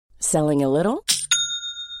Selling a little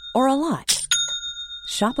or a lot?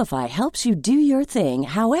 Shopify helps you do your thing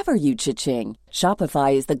however you cha-ching.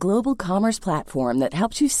 Shopify is the global commerce platform that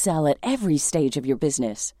helps you sell at every stage of your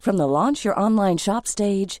business. From the launch your online shop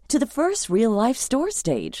stage to the first real-life store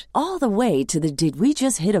stage, all the way to the did we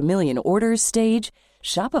just hit a million orders stage.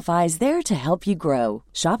 Shopify is there to help you grow.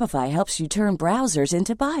 Shopify helps you turn browsers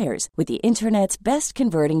into buyers with the internet's best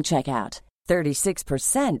converting checkout.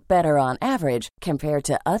 36% better on average compared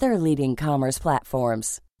to other leading commerce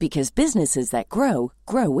platforms. Because businesses that grow,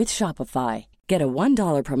 grow with Shopify. Get a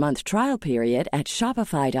 $1 per month trial period at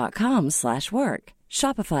shopify.com/work.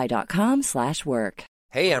 Shopify.com/work.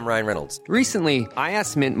 Hey, I'm Ryan Reynolds. Recently, I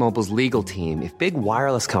asked Mint Mobile's legal team if big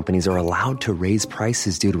wireless companies are allowed to raise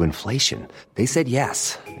prices due to inflation. They said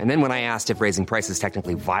yes. And then when I asked if raising prices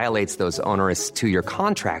technically violates those onerous two-year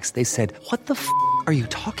contracts, they said, "What the f*** are you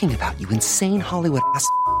talking about, you insane Hollywood ass?"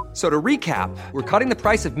 So to recap, we're cutting the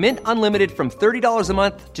price of Mint Unlimited from $30 a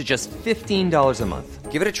month to just $15 a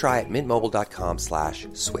month. Give it a try at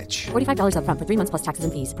mintmobile.com/switch. $45 up front for 3 months plus taxes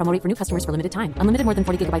and fees. Promo rate for new customers for limited time. Unlimited more than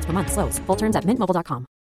 40 gigabytes per month. Slows full terms at mintmobile.com.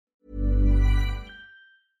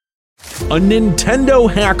 A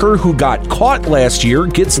Nintendo hacker who got caught last year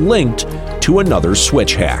gets linked to another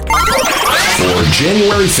Switch hack. For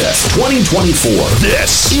January 5th, 2024,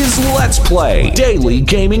 this is Let's Play Daily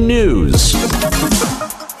Gaming News.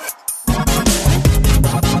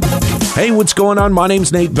 Hey, what's going on? My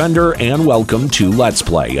name's Nate Bender, and welcome to Let's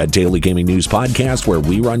Play, a daily gaming news podcast where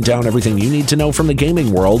we run down everything you need to know from the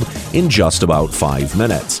gaming world in just about 5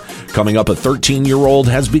 minutes. Coming up, a 13-year-old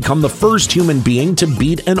has become the first human being to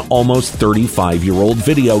beat an almost 35-year-old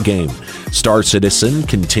video game. Star Citizen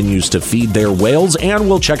continues to feed their whales, and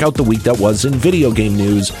we'll check out the week that was in video game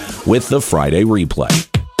news with the Friday replay.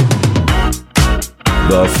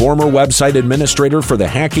 The former website administrator for the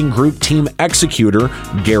hacking group Team Executor,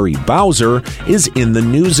 Gary Bowser, is in the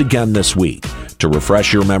news again this week. To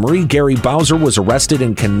refresh your memory, Gary Bowser was arrested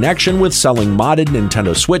in connection with selling modded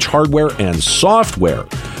Nintendo Switch hardware and software.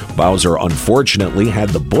 Bowser unfortunately had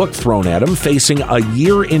the book thrown at him, facing a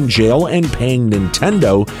year in jail and paying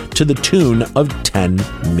Nintendo to the tune of $10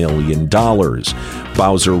 million.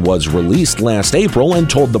 Bowser was released last April and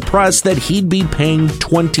told the press that he'd be paying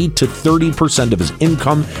 20 to 30% of his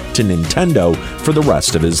income to Nintendo for the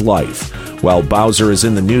rest of his life. Well, Bowser is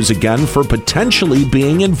in the news again for potentially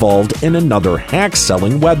being involved in another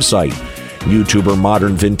hack-selling website. YouTuber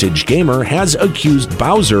Modern Vintage Gamer has accused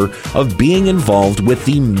Bowser of being involved with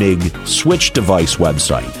the MiG Switch device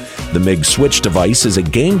website. The MiG Switch device is a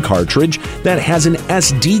game cartridge that has an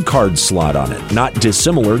SD card slot on it, not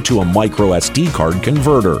dissimilar to a micro SD card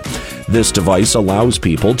converter. This device allows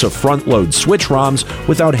people to front-load Switch ROMs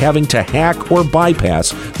without having to hack or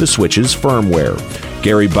bypass the Switch's firmware.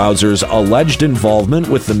 Gary Bowser's alleged involvement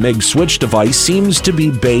with the MiG Switch device seems to be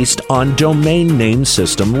based on domain name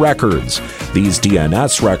system records. These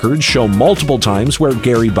DNS records show multiple times where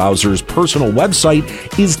Gary Bowser's personal website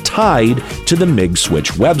is tied to the MiG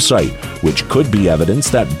Switch website, which could be evidence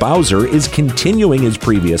that Bowser is continuing his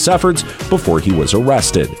previous efforts before he was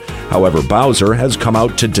arrested. However, Bowser has come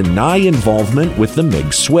out to deny involvement with the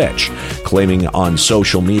MiG Switch, claiming on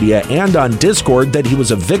social media and on Discord that he was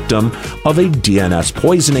a victim of a DNS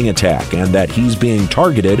poisoning attack and that he's being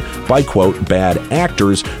targeted by, quote, bad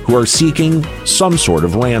actors who are seeking some sort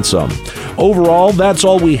of ransom. Overall, that's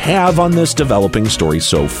all we have on this developing story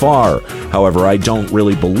so far. However, I don't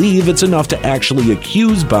really believe it's enough to actually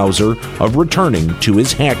accuse Bowser of returning to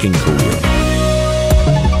his hacking career.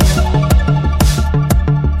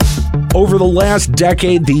 Over the last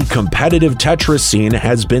decade, the competitive Tetris scene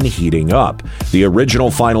has been heating up. The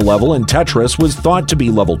original final level in Tetris was thought to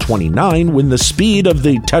be level 29 when the speed of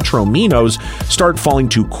the Tetrominos start falling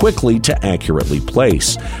too quickly to accurately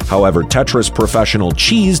place. However, Tetris professional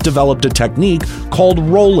Cheese developed a technique called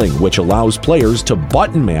rolling, which allows players to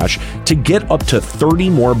button mash to get up to 30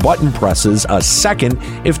 more button presses a second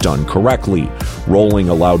if done correctly. Rolling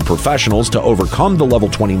allowed professionals to overcome the level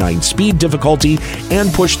 29 speed difficulty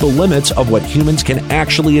and push the limits of what humans can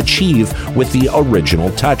actually achieve with the original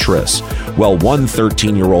Tetris. Well, one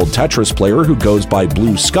 13-year-old Tetris player who goes by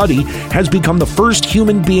Blue Scuddy has become the first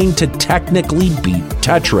human being to technically beat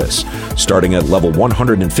Tetris. Starting at level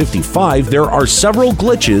 155, there are several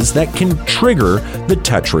glitches that can trigger the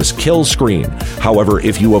Tetris kill screen. However,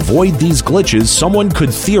 if you avoid these glitches, someone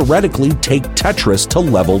could theoretically take Tetris to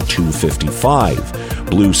level 255.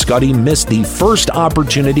 Blue Scuddy missed the first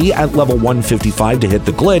opportunity at level 155 to hit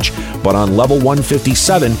the glitch, but on level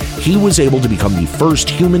 157, he was able to become the first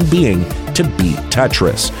human being to beat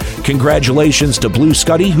Tetris. Congratulations to Blue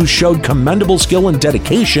Scuddy, who showed commendable skill and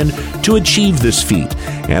dedication to achieve this feat.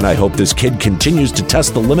 And I hope this kid continues to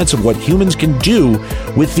test the limits of what humans can do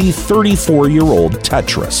with the 34-year-old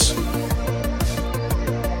Tetris.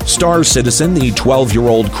 Star Citizen, the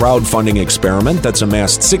 12-year-old crowdfunding experiment that's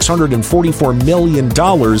amassed $644 million,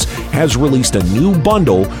 has released a new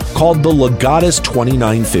bundle called the Legatus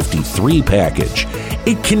 2953 package.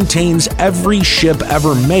 It contains every ship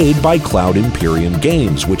ever made by Cloud Imperium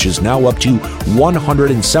Games, which is now up to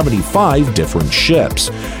 175 different ships.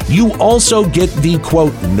 You also get the,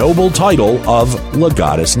 quote, noble title of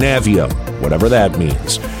Legatus Navium, whatever that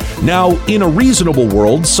means. Now, in a reasonable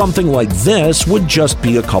world, something like this would just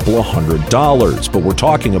be a couple of $100, but we're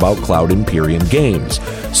talking about Cloud Imperium Games.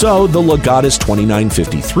 So the Legatus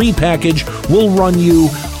 2953 package will run you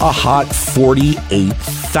a hot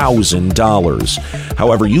 $48,000.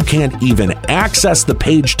 However, you can't even access the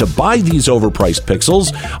page to buy these overpriced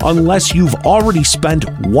pixels unless you've already spent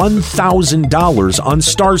 $1,000 on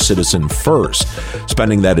Star Citizen first.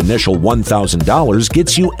 Spending that initial $1,000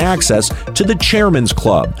 gets you access to the Chairman's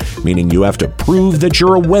Club, meaning you have to prove that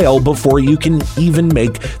you're a whale before you can even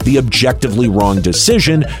make the objectively wrong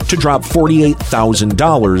decision to drop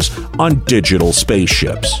 $48,000 on digital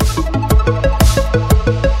spaceships.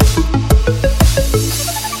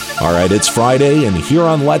 All right, it's Friday, and here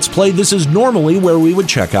on Let's Play, this is normally where we would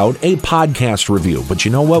check out a podcast review. But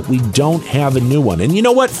you know what? We don't have a new one. And you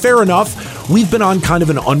know what? Fair enough. We've been on kind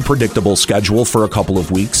of an unpredictable schedule for a couple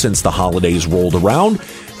of weeks since the holidays rolled around.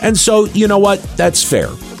 And so, you know what? That's fair.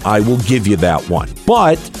 I will give you that one.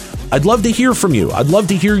 But I'd love to hear from you. I'd love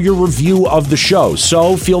to hear your review of the show.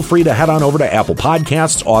 So feel free to head on over to Apple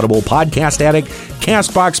Podcasts, Audible, Podcast Addict,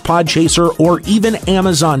 CastBox, Podchaser, or even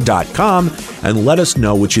Amazon.com and let us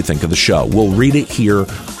know what you think of the show. We'll read it here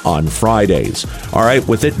on Fridays. All right,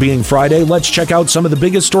 with it being Friday, let's check out some of the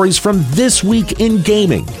biggest stories from this week in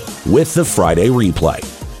gaming with the Friday Replay.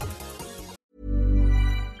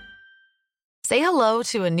 Say hello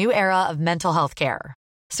to a new era of mental health care.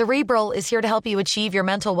 Cerebral is here to help you achieve your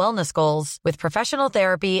mental wellness goals with professional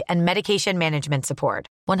therapy and medication management support.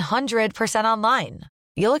 100% online.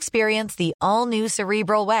 You'll experience the all-new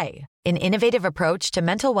Cerebral Way, an innovative approach to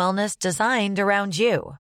mental wellness designed around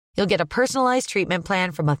you. You'll get a personalized treatment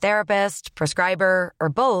plan from a therapist, prescriber, or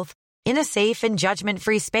both in a safe and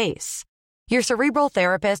judgment-free space. Your Cerebral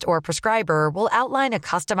therapist or prescriber will outline a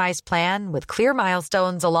customized plan with clear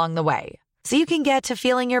milestones along the way, so you can get to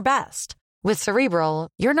feeling your best. With Cerebral,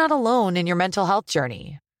 you're not alone in your mental health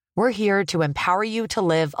journey. We're here to empower you to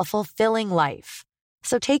live a fulfilling life.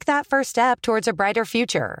 So take that first step towards a brighter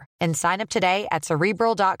future and sign up today at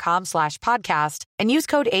Cerebral.com/podcast and use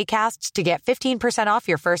code ACAST to get 15% off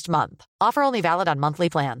your first month. Offer only valid on monthly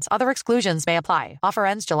plans. Other exclusions may apply. Offer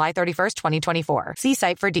ends July 31st, 2024. See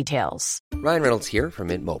site for details. Ryan Reynolds here from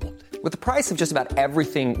Mint Mobile. With the price of just about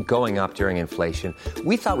everything going up during inflation,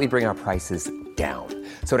 we thought we'd bring our prices down.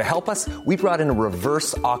 So to help us, we brought in a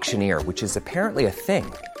reverse auctioneer, which is apparently a thing.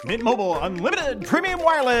 Mint Mobile Unlimited Premium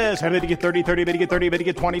Wireless. How to get 30, 30, how to get 30, how to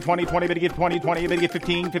get 20, 20, 20, how to get 20, 20, how to get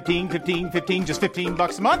 15, 15, 15, 15, just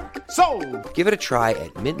 $15 a month? Sold! Give it a try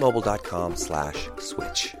at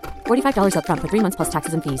mintmobile.com/switch. $45 up front for 3 months plus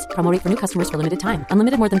taxes and fees. Promo rate for new customers for limited time.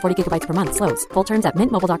 Unlimited more than 40 gigabytes per month. Slows full terms at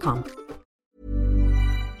mintmobile.com.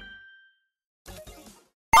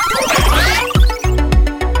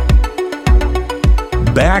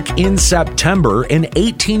 Back in September, an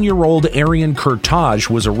 18-year-old Arian Kurtaj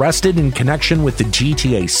was arrested in connection with the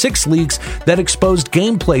GTA 6 leaks that exposed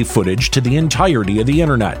gameplay footage to the entirety of the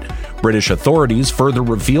internet. British authorities further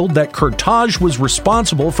revealed that Kurtaj was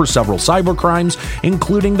responsible for several cybercrimes,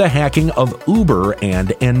 including the hacking of Uber and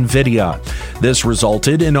Nvidia. This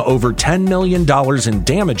resulted in over $10 million in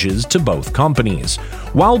damages to both companies.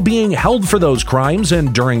 While being held for those crimes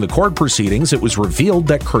and during the court proceedings, it was revealed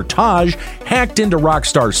that Kurtaj hacked into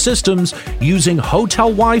Rockstar systems using hotel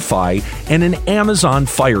Wi-Fi and an Amazon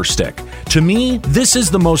Fire Stick. To me, this is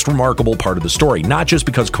the most remarkable part of the story, not just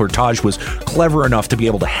because Kurtaj was clever enough to be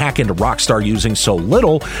able to hack into Rockstar using so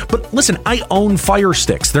little, but listen, I own Fire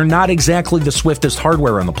Sticks. They're not exactly the swiftest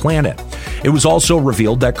hardware on the planet. It was also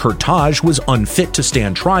revealed that Kurtaj was unfit to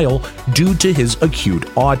stand trial due to his acute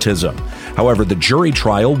autism. However, the jury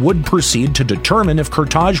trial would proceed to determine if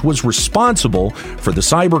Kurtaj was responsible for the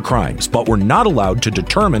cybercrimes, but were not allowed to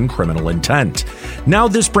determine criminal intent. Now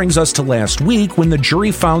this brings us to last week when the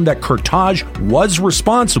jury found that Kurtaj was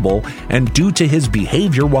responsible, and due to his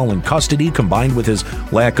behavior while in custody combined with his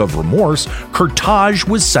lack of remorse, Kurtaj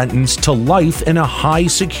was sentenced to life in a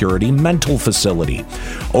high-security mental facility.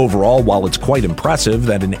 Overall, while it's quite impressive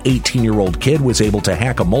that an 18-year-old kid was able to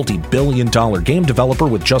hack a multi-billion-dollar game developer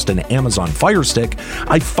with just an Amazon Fire Stick,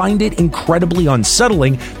 I find it incredibly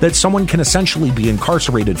unsettling that someone can essentially be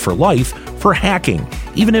incarcerated for life for hacking,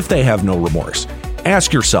 even if they have no remorse.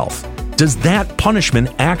 Ask yourself, does that punishment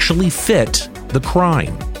actually fit the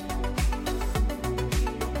crime?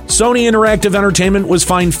 Sony Interactive Entertainment was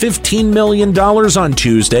fined $15 million on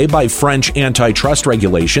Tuesday by French antitrust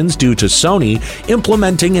regulations due to Sony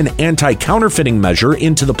implementing an anti-counterfeiting measure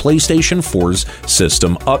into the PlayStation 4's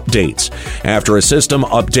system updates. After a system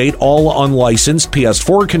update, all unlicensed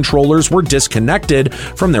PS4 controllers were disconnected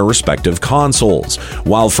from their respective consoles.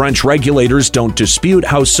 While French regulators don't dispute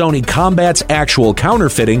how Sony combats actual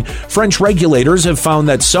counterfeiting, French regulators have found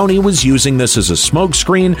that Sony was using this as a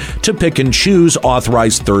smokescreen to pick and choose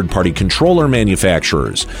authorized third-party controller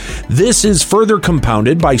manufacturers. This is further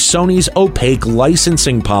compounded by Sony's opaque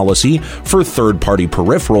licensing policy for third-party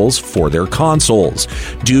peripherals for their consoles.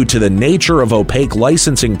 Due to the nature of opaque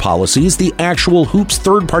licensing policies, the actual hoops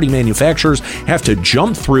third-party manufacturers have to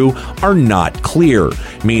jump through are not clear,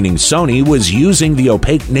 meaning Sony was using the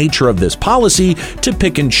opaque nature of this policy to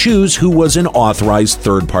pick and choose who was an authorized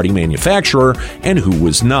third-party manufacturer and who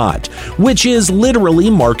was not, which is literally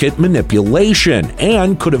market manipulation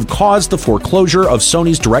and could have caused the foreclosure of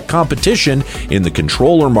Sony's direct competition in the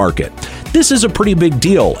controller market. This is a pretty big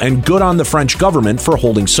deal, and good on the French government for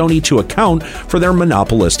holding Sony to account for their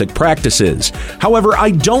monopolistic practices. However,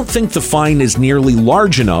 I don't think the fine is nearly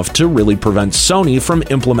large enough to really prevent Sony from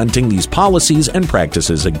implementing these policies and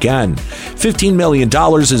practices again. $15 million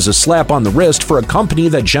is a slap on the wrist for a company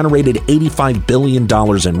that generated $85 billion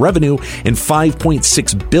in revenue and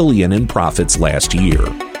 $5.6 billion in profits last year.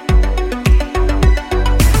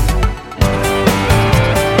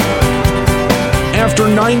 After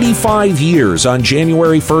 95 years, on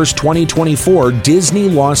January 1st, 2024, Disney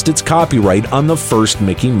lost its copyright on the first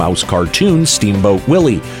Mickey Mouse cartoon, Steamboat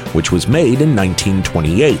Willie, which was made in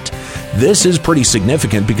 1928. This is pretty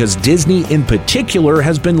significant because Disney in particular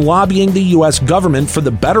has been lobbying the U.S. government for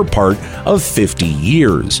the better part of 50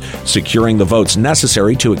 years, securing the votes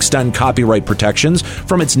necessary to extend copyright protections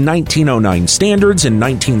from its 1909 standards in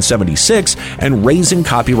 1976 and raising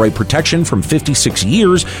copyright protection from 56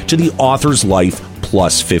 years to the author's life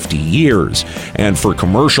plus 50 years. And for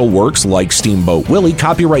commercial works like Steamboat Willie,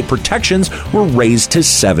 copyright protections were raised to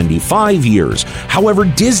 75 years. However,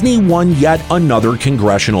 Disney won yet another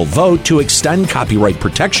congressional vote to extend copyright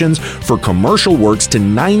protections for commercial works to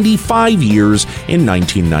 95 years in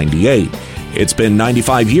 1998. It's been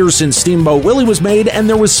 95 years since Steamboat Willie was made, and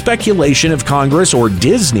there was speculation if Congress or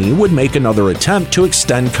Disney would make another attempt to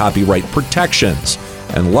extend copyright protections.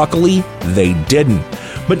 And luckily, they didn't.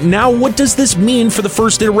 But now what does this mean for the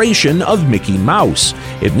first iteration of Mickey Mouse?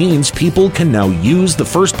 It means people can now use the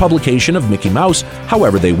first publication of Mickey Mouse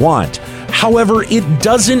however they want. However, it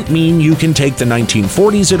doesn't mean you can take the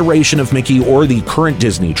 1940s iteration of Mickey or the current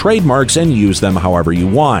Disney trademarks and use them however you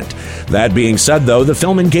want. That being said, though, the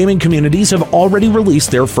film and gaming communities have already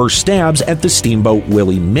released their first stabs at the Steamboat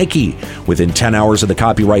Willie Mickey. Within 10 hours of the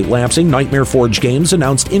copyright lapsing, Nightmare Forge Games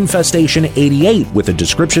announced Infestation 88 with a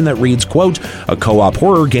description that reads, quote, a co-op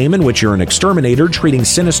horror game in which you're an exterminator treating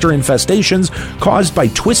sinister infestations caused by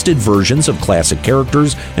twisted versions of classic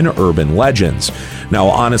characters and urban legends. Now,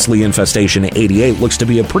 honestly, Infestation 88 looks to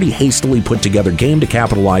be a pretty hastily put together game to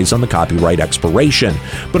capitalize on the copyright expiration.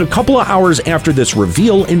 But a couple of hours after this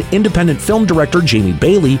reveal, an independent film director, Jamie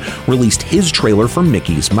Bailey, released his trailer for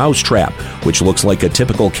Mickey's Mousetrap, which looks like a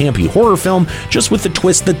typical campy horror film, just with the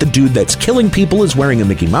twist that the dude that's killing people is wearing a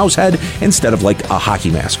Mickey Mouse head instead of like a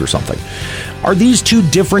hockey mask or something. Are these two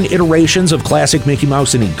different iterations of classic Mickey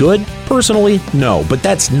Mouse any good? Personally, no, but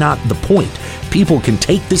that's not the point. People can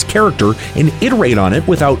take this character and iterate on it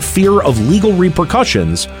without fear of legal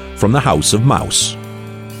repercussions from the House of Mouse.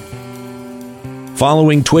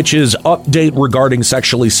 Following Twitch's update regarding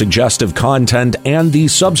sexually suggestive content and the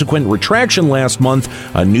subsequent retraction last month,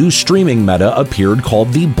 a new streaming meta appeared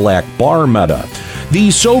called the Black Bar Meta. The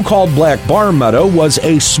so-called Black Bar Meta was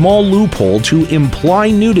a small loophole to imply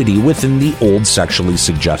nudity within the old sexually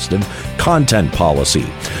suggestive content policy.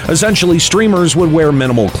 Essentially, streamers would wear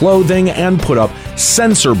minimal clothing and put up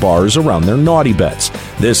censor bars around their naughty bits.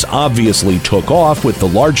 This obviously took off with the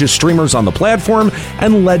largest streamers on the platform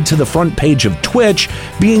and led to the front page of Twitch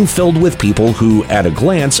being filled with people who, at a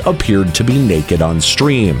glance, appeared to be naked on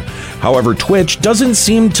stream. However, Twitch doesn't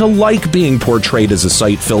seem to like being portrayed as a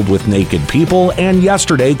site filled with naked people, and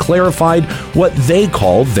yesterday clarified what they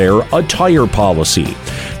call their attire policy.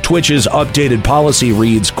 Twitch's updated policy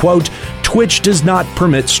reads, quote, Twitch does not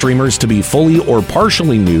permit streamers to be fully or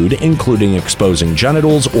partially nude, including exposing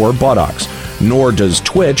genitals or buttocks. Nor does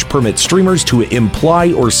Twitch permit streamers to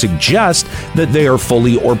imply or suggest that they are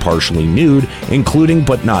fully or partially nude, including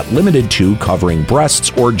but not limited to covering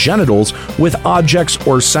breasts or genitals with objects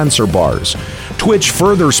or censor bars. Twitch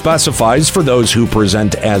further specifies for those who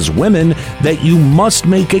present as women that you must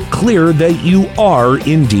make it clear that you are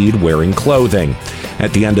indeed wearing clothing.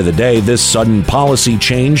 At the end of the day, this sudden policy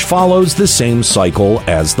change follows the same cycle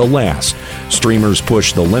as the last. Streamers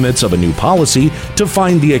push the limits of a new policy to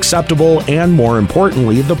find the acceptable and, more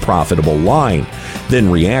importantly, the profitable line. Then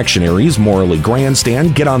reactionaries morally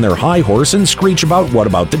grandstand, get on their high horse, and screech about what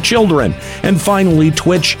about the children. And finally,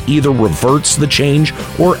 Twitch either reverts the change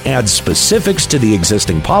or adds specifics to the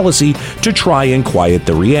existing policy to try and quiet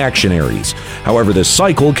the reactionaries. However, this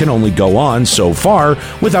cycle can only go on so far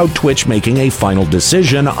without Twitch making a final decision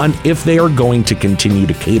on if they are going to continue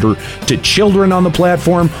to cater to children on the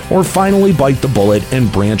platform or finally bite the bullet and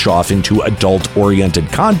branch off into adult-oriented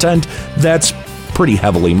content that's pretty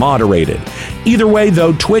heavily moderated. Either way,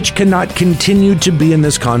 though, Twitch cannot continue to be in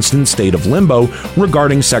this constant state of limbo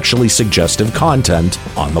regarding sexually suggestive content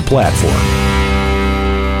on the platform.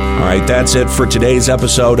 All right, that's it for today's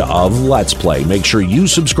episode of Let's Play. Make sure you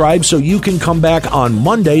subscribe so you can come back on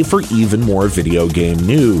Monday for even more video game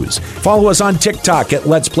news. Follow us on TikTok at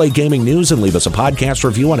Let's Play Gaming News and leave us a podcast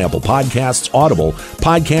review on Apple Podcasts, Audible,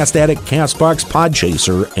 Podcast Addict, CastBox,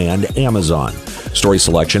 Podchaser, and Amazon. Story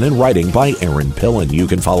selection and writing by Aaron Pillen. You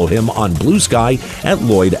can follow him on Blue Sky at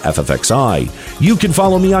LloydFFXI. You can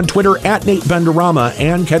follow me on Twitter at Nate Benderama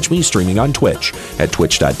and catch me streaming on Twitch at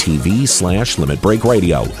twitch.tv/Limit Break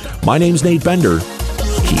Radio. My name's Nate Bender.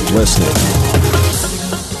 Keep listening.